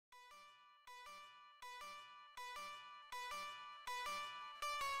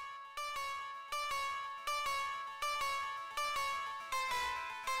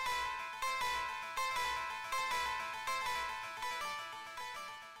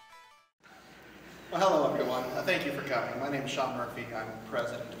Well, hello everyone. Thank you for coming. My name is Sean Murphy. I'm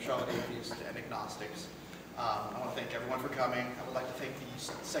president of Charlotte Atheists and Agnostics. I want to thank everyone for coming. I would like to thank the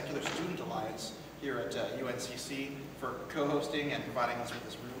Secular Student Alliance here at UNCC for co-hosting and providing us with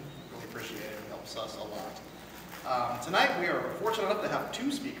this room. Really appreciate it. It helps us a lot. Tonight we are fortunate enough to have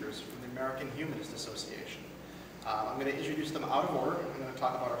two speakers from the American Humanist Association. I'm going to introduce them out of order. I'm going to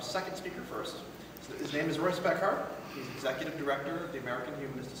talk about our second speaker first. So his name is Roy Speckhardt. He's Executive Director of the American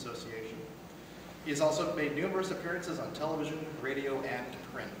Humanist Association. He has also made numerous appearances on television, radio, and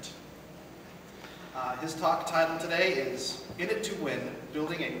print. His talk title today is In It to Win,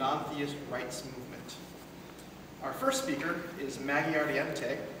 Building a Non-Theist Rights Movement. Our first speaker is Maggie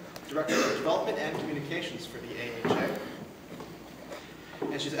Ardiente, Director of Development and Communications for the AHA.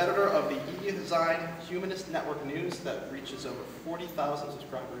 And she's editor of the e-design Humanist Network News that reaches over 40,000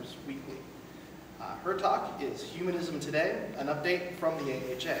 subscribers weekly. Her talk is Humanism Today, an update from the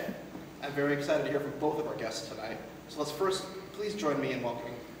AHA. I'm very excited to hear from both of our guests tonight. So let's first, please join me in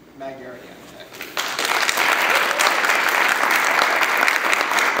welcoming Maggie Ardiente.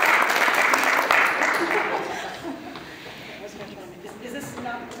 Is this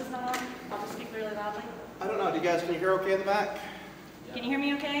not on? I'll just speak really loudly. I don't know, can you hear okay in the back? Yeah. Can you hear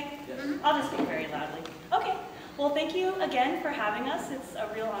me okay? Yes. I'll just speak very loudly. Okay. Well, thank you again for having us. It's a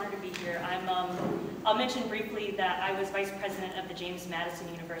real honor to be here. I'll mention briefly that I was vice president of the James Madison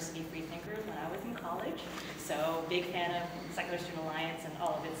University Freethinkers when I was in college. So big fan of Secular Student Alliance and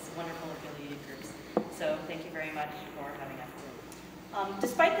all of its wonderful affiliated groups. So thank you very much for having us.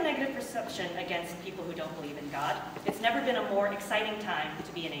 Despite the negative perception against people who don't believe in God, it's never been a more exciting time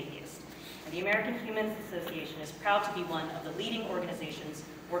to be an atheist. And the American Humanist Association is proud to be one of the leading organizations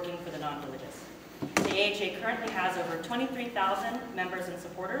working for the non-religious. The AHA currently has over 23,000 members and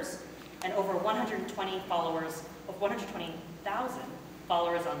supporters, and over 120,000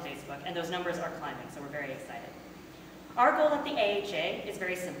 followers on Facebook, and those numbers are climbing, so we're very excited. Our goal at the AHA is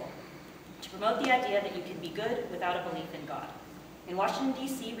very simple: to promote the idea that you can be good without a belief in God. In Washington,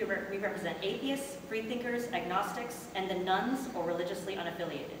 D.C., we represent atheists, freethinkers, agnostics, and the nones or religiously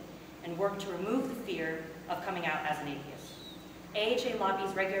unaffiliated, and work to remove the fear of coming out as an atheist. AHA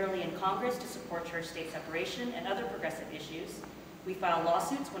lobbies regularly in Congress to support church-state separation and other progressive issues. We file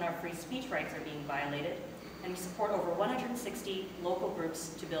lawsuits when our free speech rights are being violated, and we support over 160 local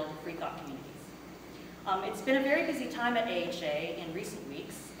groups to build free thought communities. It's been a very busy time at AHA in recent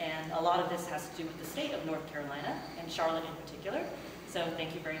weeks, and a lot of this has to do with the state of North Carolina, and Charlotte in particular. So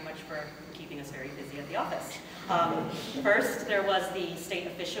thank you very much for keeping us very busy at the office. First, there was the state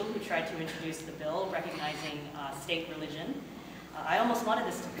official who tried to introduce the bill recognizing state religion. I almost wanted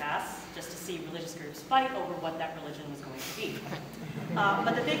this to pass, just to see religious groups fight over what that religion was going to be.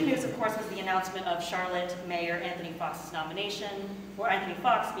 But the big news, of course, was the announcement of Charlotte Mayor Anthony Fox's nomination, or Anthony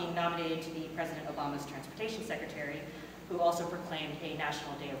Fox being nominated to be President Obama's Transportation Secretary, who also proclaimed a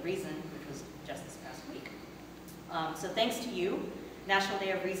National Day of Reason, which was just this past week. So thanks to you, National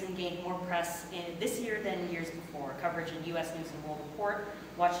Day of Reason gained more press this year than years before. Coverage in U.S. News and World Report,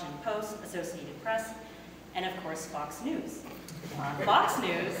 Washington Post, Associated Press, and of course Fox News. Fox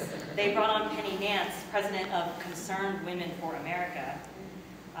News, they brought on Penny Nance, president of Concerned Women for America,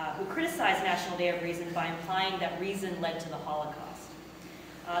 who criticized National Day of Reason by implying that reason led to the Holocaust.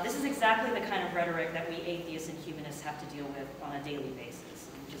 This is exactly the kind of rhetoric that we atheists and humanists have to deal with on a daily basis,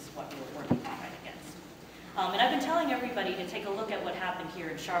 which is what we're working to fight against. And I've been telling everybody to take a look at what happened here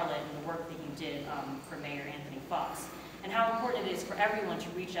in Charlotte and the work that you did for Mayor Anthony Fox, and how important it is for everyone to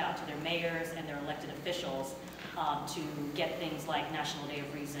reach out to their mayors and their elected officials to get things like National Day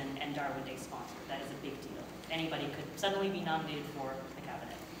of Reason and Darwin Day sponsored. That is a big deal. Anybody could suddenly be nominated for the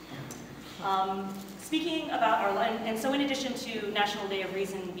cabinet. Speaking about our, and so in addition to National Day of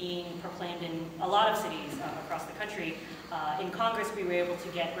Reason being proclaimed in a lot of cities across the country, in Congress we were able to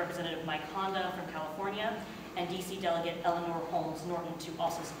get Representative Mike Honda from California and DC Delegate Eleanor Holmes Norton to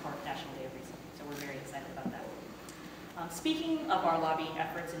also support National Day of Reason. So we're very excited about that. Speaking of our lobbying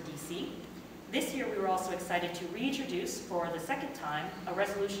efforts in DC, this year we were also excited to reintroduce for the second time a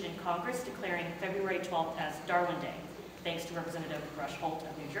resolution in Congress declaring February 12th as Darwin Day, thanks to Representative Rush Holt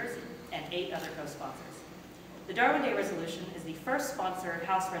of New Jersey and 8 other co-sponsors. The Darwin Day resolution is the first sponsored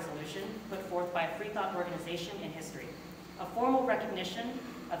House resolution put forth by a free thought organization in history, a formal recognition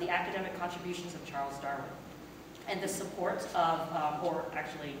of the academic contributions of Charles Darwin, and the support of, or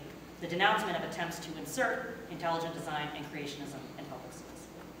actually the denouncement of attempts to insert intelligent design and creationism in public schools.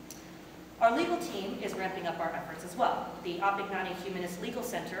 Our legal team is ramping up our efforts as well. The Oppignani Humanist Legal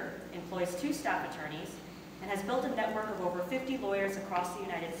Center employs 2 staff attorneys and has built a network of over 50 lawyers across the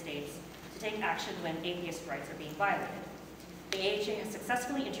United States to take action when atheist rights are being violated. The AHA has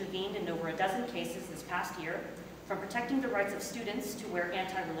successfully intervened in over a dozen cases this past year, from protecting the rights of students to wear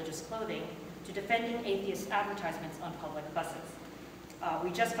anti-religious clothing, to defending atheist advertisements on public buses.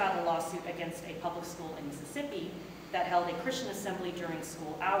 We just filed a lawsuit against a public school in Mississippi that held a Christian assembly during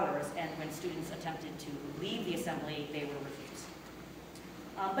school hours, and when students attempted to leave the assembly, they were refused.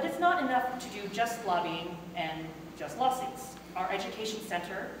 But it's not enough to do just lobbying and just lawsuits. Our education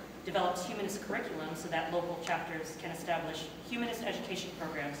center develops humanist curriculum so that local chapters can establish humanist education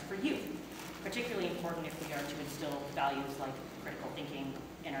programs for youth, particularly important if we are to instill values like critical thinking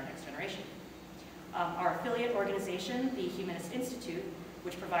in our next generation. Our affiliate organization, the Humanist Institute,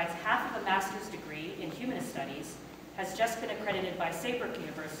 which provides half of a master's degree in humanist studies, has just been accredited by Saybrook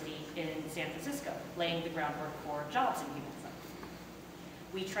University in San Francisco, laying the groundwork for jobs in humanism.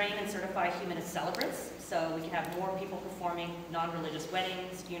 We train and certify humanist celebrants, so we can have more people performing non-religious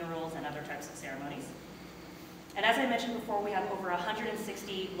weddings, funerals, and other types of ceremonies. And as I mentioned before, we have over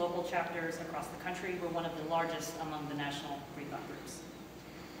 160 local chapters across the country. We're one of the largest among the national free thought groups.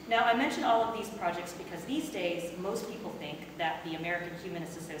 Now, I mention all of these projects because these days, most people think that the American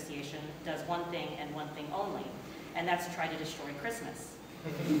Humanist Association does one thing and one thing only, and that's try to destroy Christmas.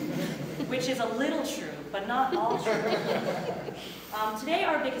 Which is a little true, but not all true. Today,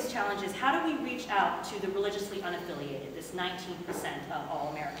 our biggest challenge is how do we reach out to the religiously unaffiliated, this 19% of all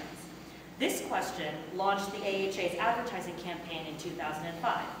Americans? This question launched the AHA's advertising campaign in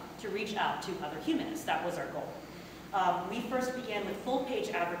 2005 to reach out to other humanists. That was our goal. We first began with full-page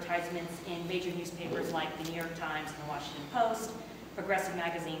advertisements in major newspapers like the New York Times and the Washington Post, progressive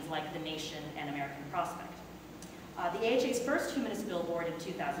magazines like The Nation and American Prospect. The AHA's first humanist billboard in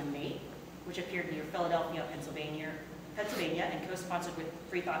 2008, which appeared near Philadelphia, Pennsylvania, and co-sponsored with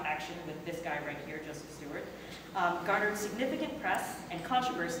Free Thought Action with this guy right here, Joseph Stewart, garnered significant press and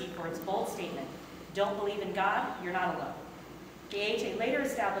controversy for its bold statement, "Don't believe in God, you're not alone." The AHA later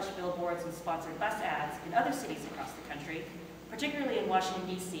established billboards and sponsored bus ads in other cities across the country, particularly in Washington,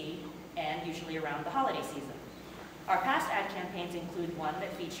 D.C., and usually around the holiday season. Our past ad campaigns include one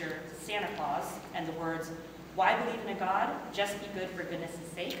that featured Santa Claus and the words, "Why believe in a God? Just be good for goodness'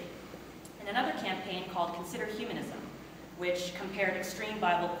 sake." And another campaign called Consider Humanism, which compared extreme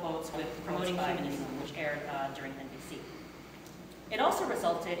Bible quotes with Promoting Humanism, which aired during NBC. It also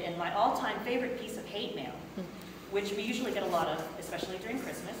resulted in my all-time favorite piece of hate mail, which we usually get a lot of, especially during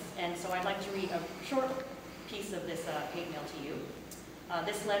Christmas. And so I'd like to read a short piece of this hate mail to you.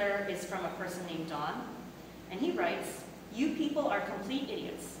 This letter is from a person named Don, and he writes, "You people are complete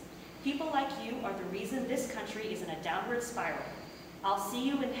idiots. People like you are the reason this country is in a downward spiral. I'll see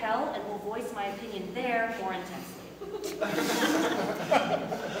you in hell and will voice my opinion there more intensely."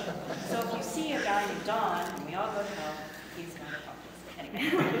 So if you see a guy named Don, and we all go to hell, he's going to talk to us.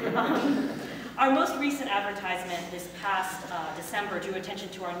 Anyway. Our most recent advertisement this past December drew attention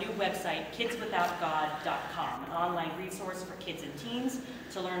to our new website, kidswithoutgod.com, an online resource for kids and teens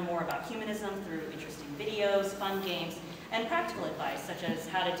to learn more about humanism through interesting videos, fun games, and practical advice, such as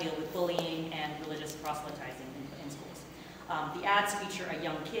how to deal with bullying and religious proselytizing in schools. The ads feature a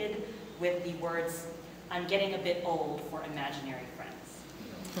young kid with the words, "I'm getting a bit old for imaginary friends."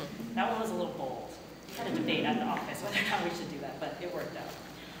 That one was a little bold. We had a debate at the office whether or not we should do that, but it worked out.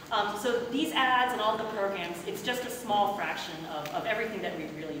 So these ads and all the programs, it's just a small fraction of everything that we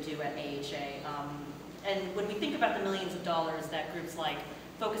really do at AHA. And when we think about the millions of dollars that groups like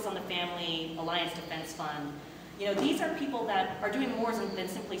Focus on the Family, Alliance Defense Fund, you know, these are people that are doing more than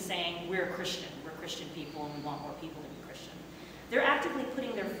simply saying, we're Christian people and we want more people to be Christian. They're actively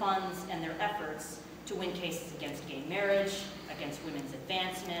putting their funds and their efforts to win cases against gay marriage, against women's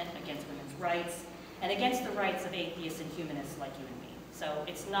advancement, against women's rights, and against the rights of atheists and humanists like you and me. So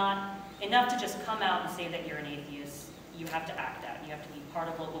it's not enough to just come out and say that you're an atheist. You have to act out. You have to be part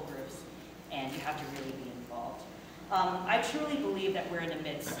of local groups, and you have to really be involved. I truly believe that we're in the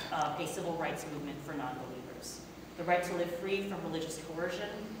midst of a civil rights movement for non-believers. The right to live free from religious coercion,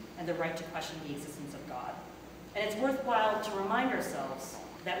 and the right to question the existence of God. And it's worthwhile to remind ourselves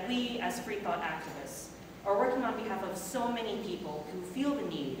that we, as free thought activists, are working on behalf of so many people who feel the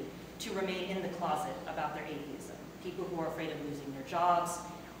need to remain in the closet about their atheism. People who are afraid of losing their jobs,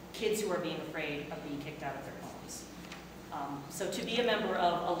 kids who are being afraid of being kicked out of their homes. So to be a member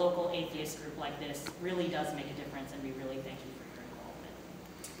of a local atheist group like this really does make a difference, and we really thank you for your involvement.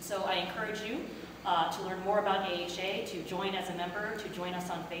 So I encourage you to learn more about AHA, to join as a member, to join us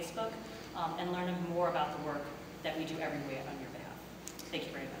on Facebook, and learn more about the work that we do every way on your behalf. Thank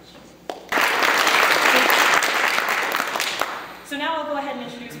you very much. So now I'll go ahead and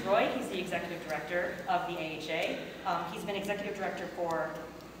introduce Roy. He's the executive director of the AHA. He's been executive director for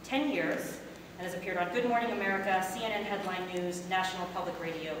 10 years, and has appeared on Good Morning America, CNN Headline News, National Public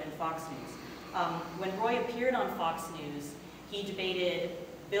Radio, and Fox News. When Roy appeared on Fox News, he debated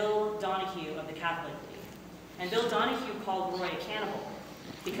Bill Donahue of the Catholic League. And Bill Donahue called Roy a cannibal,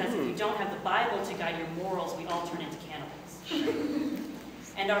 because if you don't have the Bible to guide your morals, we all turn into cannibals.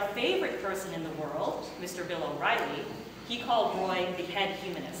 And our favorite person in the world, Mr. Bill O'Reilly, he called Roy the head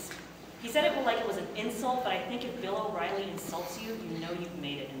humanist. He said it like it was an insult, but I think if Bill O'Reilly insults you, you know you've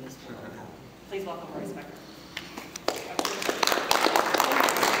made it in this world. Please welcome Roy Speckhardt.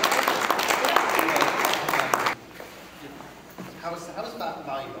 How's about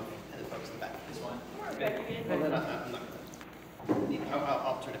volume and the folks in the back? This one? Okay. Well, then I'm not going to.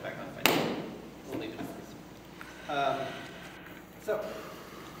 I'll turn it back on if I need. We'll leave it as this. So,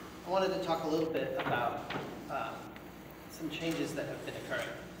 I wanted to talk a little bit about some changes that have been occurring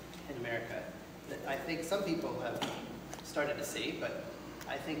in America that I think some people have started to see, but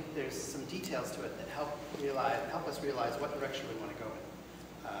I think there's some details to it that help us realize what direction we want to go in.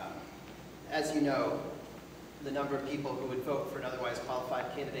 As you know, the number of people who would vote for an otherwise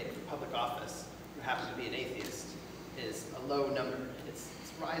qualified candidate for public office who happen to be an atheist is a low number. It's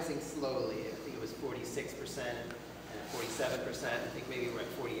rising slowly. I think it was 46% and 47%. I think maybe we're at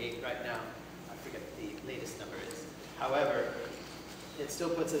 48 right now. I forget what the latest number is. However, it still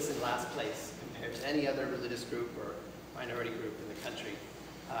puts us in last place compared to any other religious group or minority group in the country.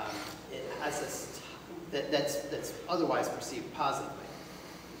 It has that's otherwise perceived positively.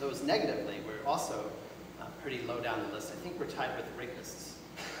 Those negatively, we're also pretty low down the list. I think we're tied with rapists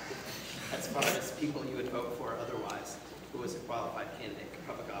as far as people you would vote for otherwise who was a qualified candidate for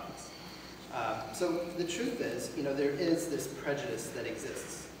public office. So the truth is, there is this prejudice that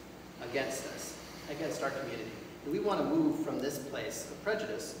exists against us, against our community. And we want to move from this place of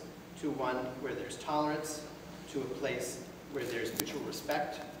prejudice to one where there's tolerance, to a place where there's mutual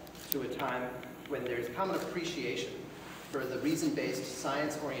respect, to a time when there's common appreciation for the reason-based,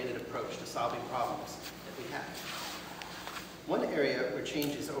 science-oriented approach to solving problems that we have. One area where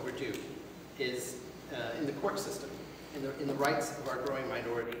change is overdue is in the court system, in the rights of our growing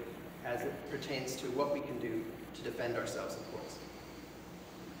minority as it pertains to what we can do to defend ourselves in courts.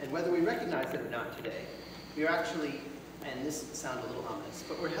 And whether we recognize it or not today, we are actually, and this sounds a little ominous,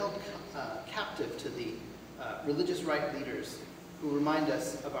 but we're held captive to the religious right leaders who remind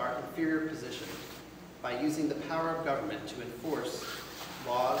us of our inferior position by using the power of government to enforce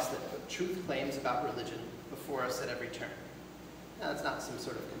laws that put truth claims about religion before us at every turn. Now, it's not some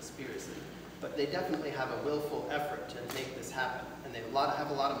sort of conspiracy, but they definitely have a willful effort to make this happen, and they have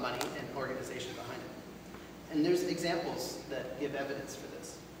a lot of money and organization behind it. And there's examples that give evidence for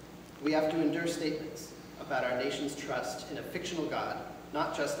this. We have to endure statements about our nation's trust in a fictional God,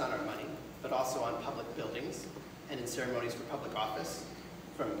 not just on our money, but also on public buildings and in ceremonies for public office,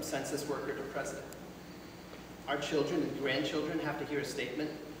 from census worker to president. Our children and grandchildren have to hear a statement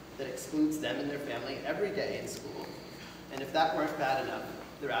that excludes them and their family every day in school. And if that weren't bad enough,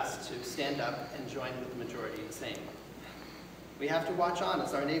 they're asked to stand up and join with the majority in saying. We have to watch on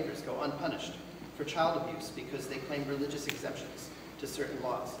as our neighbors go unpunished for child abuse because they claim religious exemptions to certain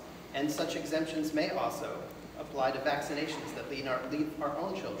laws. And such exemptions may also apply to vaccinations that leave our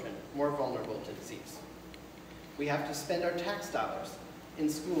own children more vulnerable to disease. We have to spend our tax dollars in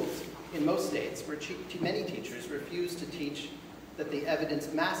schools in most states where many teachers refuse to teach that the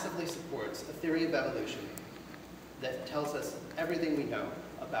evidence massively supports a theory of evolution that tells us everything we know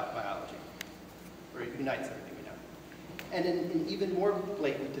about biology, or unites everything we know. And in an even more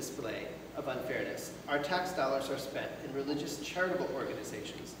blatant display of unfairness, our tax dollars are spent in religious charitable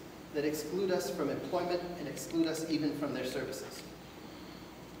organizations that exclude us from employment and exclude us even from their services.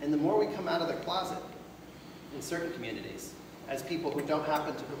 And the more we come out of the closet in certain communities as people who don't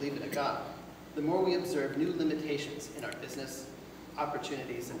happen to believe in a God, the more we observe new limitations in our business,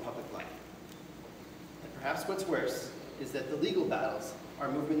 opportunities, and public life. And perhaps what's worse is that the legal battles our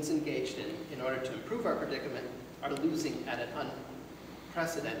movements engaged in order to improve our predicament are losing at an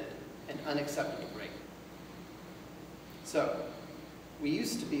unprecedented and unacceptable rate. So, we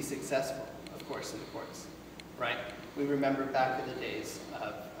used to be successful, of course, in the courts, right? We remember back in the days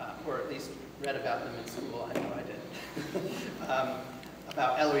of, or at least read about them in school, I know I did,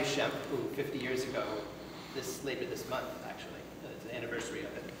 about Ellery Schempp, who 50 years ago, later this month actually, it's the anniversary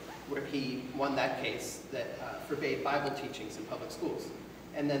of it, where he won that case that forbade Bible teachings in public schools.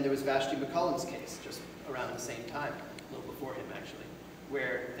 And then there was Vashti McCullen's case, just around the same time, a little before him actually,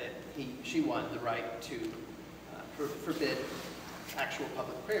 where she won the right to forbid actual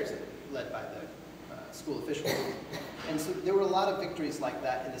public prayers led by the school officials. And so there were a lot of victories like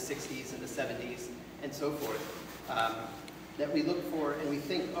that in the 60s and the 70s and so forth. that we look for and we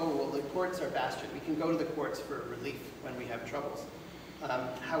think, oh, well, the courts are bastion. We can go to the courts for relief when we have troubles.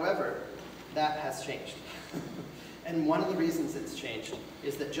 However, that has changed. And one of the reasons it's changed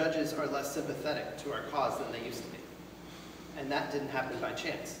is that judges are less sympathetic to our cause than they used to be. And that didn't happen by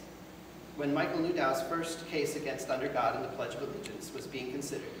chance. When Michael Newdow's first case against Under God and the Pledge of Allegiance was being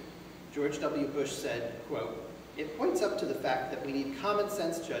considered, George W. Bush said, quote, "It points up to the fact that we need common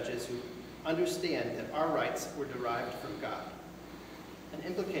sense judges who understand that our rights were derived from God," an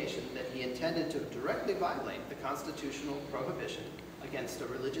implication that he intended to directly violate the constitutional prohibition against a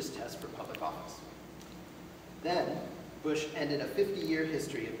religious test for public office. Then, Bush ended a 50-year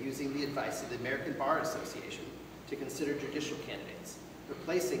history of using the advice of the American Bar Association to consider judicial candidates,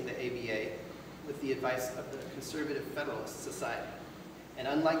 replacing the ABA with the advice of the Conservative Federalist Society. And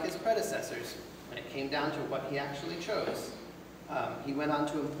unlike his predecessors, when it came down to what he actually chose, he went on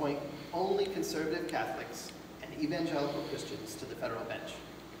to appoint only conservative Catholics and evangelical Christians to the federal bench,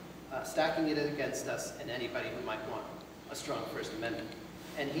 stacking it against us and anybody who might want a strong First Amendment.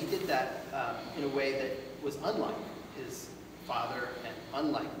 And he did that in a way that was unlike his father and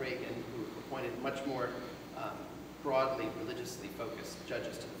unlike Reagan, who appointed much more broadly religiously focused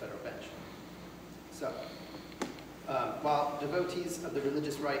judges to the federal bench. So, while devotees of the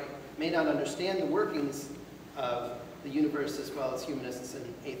religious right may not understand the workings of the universe as well as humanists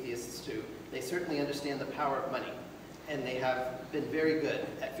and atheists do, they certainly understand the power of money, and they have been very good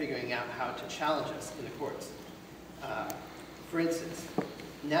at figuring out how to challenge us in the courts. For instance,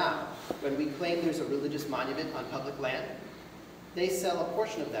 now, when we claim there's a religious monument on public land, they sell a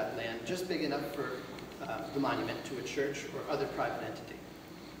portion of that land just big enough for the monument to a church or other private entity.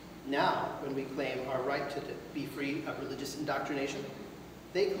 Now, when we claim our right to be free of religious indoctrination,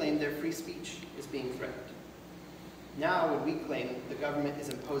 they claim their free speech is being threatened. Now, when we claim the government is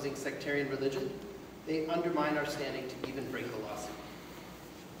imposing sectarian religion, they undermine our standing to even bring the lawsuit.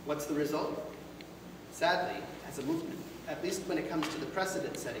 What's the result? Sadly, as a movement, at least when it comes to the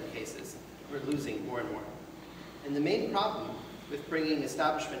precedent-setting cases, we're losing more and more. And the main problem with bringing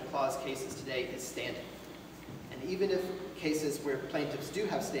Establishment Clause cases today is standing. And even if cases where plaintiffs do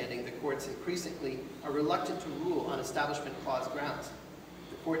have standing, the courts increasingly are reluctant to rule on Establishment Clause grounds.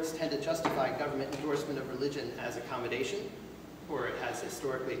 The courts tend to justify government endorsement of religion as accommodation, or as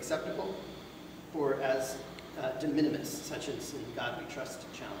historically acceptable, or as de minimis, such as in God We Trust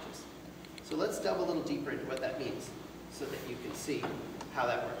challenges. So let's delve a little deeper into what that means so that you can see how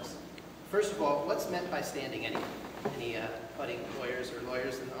that works. First of all, what's meant by standing anyway? Any budding lawyers or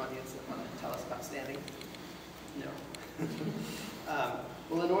lawyers in the audience that want to tell us about standing? No.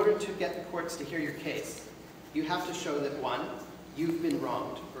 Well, in order to get the courts to hear your case, you have to show that 1, you've been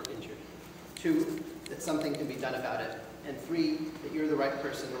wronged or injured, 2, that something can be done about it, and 3, that you're the right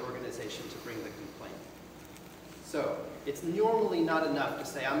person or organization to bring the complaint. So, it's normally not enough to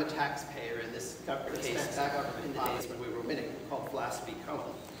say, I'm a taxpayer in this case back in the days when we were winning, called Flass v.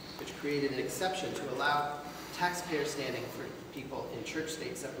 Cohen, which created an exception to allow taxpayer standing for people in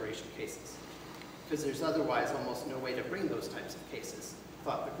church-state separation cases, because there's otherwise almost no way to bring those types of cases,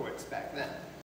 thought the courts back then.